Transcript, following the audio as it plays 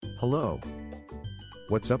Hello.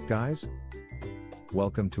 What's up, guys?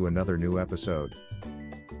 Welcome to another new episode.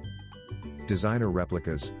 Designer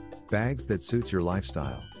replicas, bags that suits your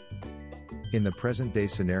lifestyle. In the present day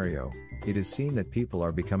scenario, it is seen that people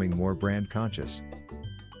are becoming more brand conscious.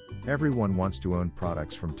 Everyone wants to own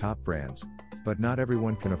products from top brands, but not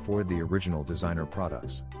everyone can afford the original designer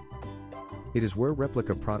products. It is where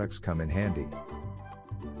replica products come in handy.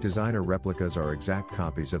 Designer replicas are exact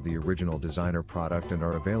copies of the original designer product and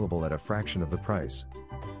are available at a fraction of the price.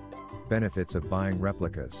 Benefits of buying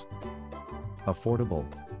replicas. Affordable.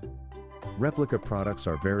 Replica products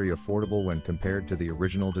are very affordable when compared to the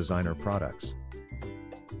original designer products.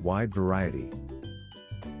 Wide variety.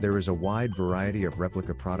 There is a wide variety of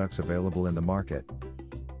replica products available in the market.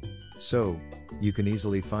 So, you can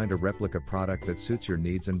easily find a replica product that suits your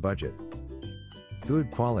needs and budget. Good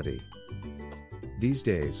quality. These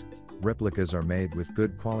days, replicas are made with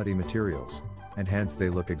good quality materials, and hence they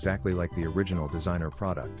look exactly like the original designer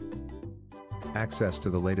product. Access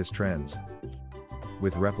to the latest trends.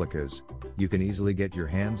 With replicas, you can easily get your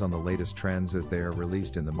hands on the latest trends as they are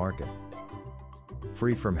released in the market.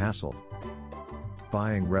 Free from hassle.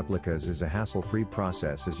 Buying replicas is a hassle-free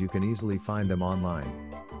process as you can easily find them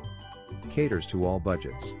online. Caters to all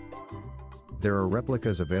budgets. There are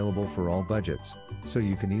replicas available for all budgets, so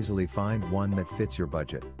you can easily find one that fits your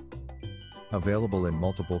budget. Available in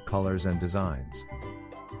multiple colors and designs.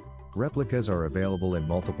 Replicas are available in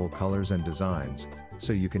multiple colors and designs,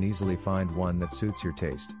 so you can easily find one that suits your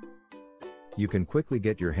taste. You can quickly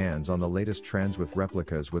get your hands on the latest trends with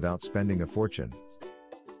replicas without spending a fortune.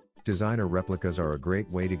 Designer replicas are a great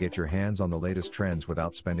way to get your hands on the latest trends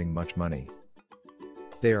without spending much money.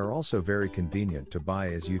 They are also very convenient to buy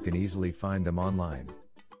as you can easily find them online.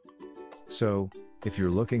 So, if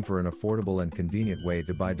you're looking for an affordable and convenient way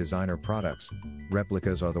to buy designer products,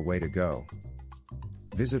 replicas are the way to go.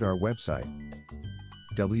 Visit our website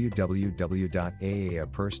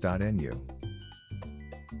www.aapurse.nu.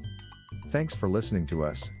 Thanks for listening to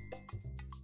us.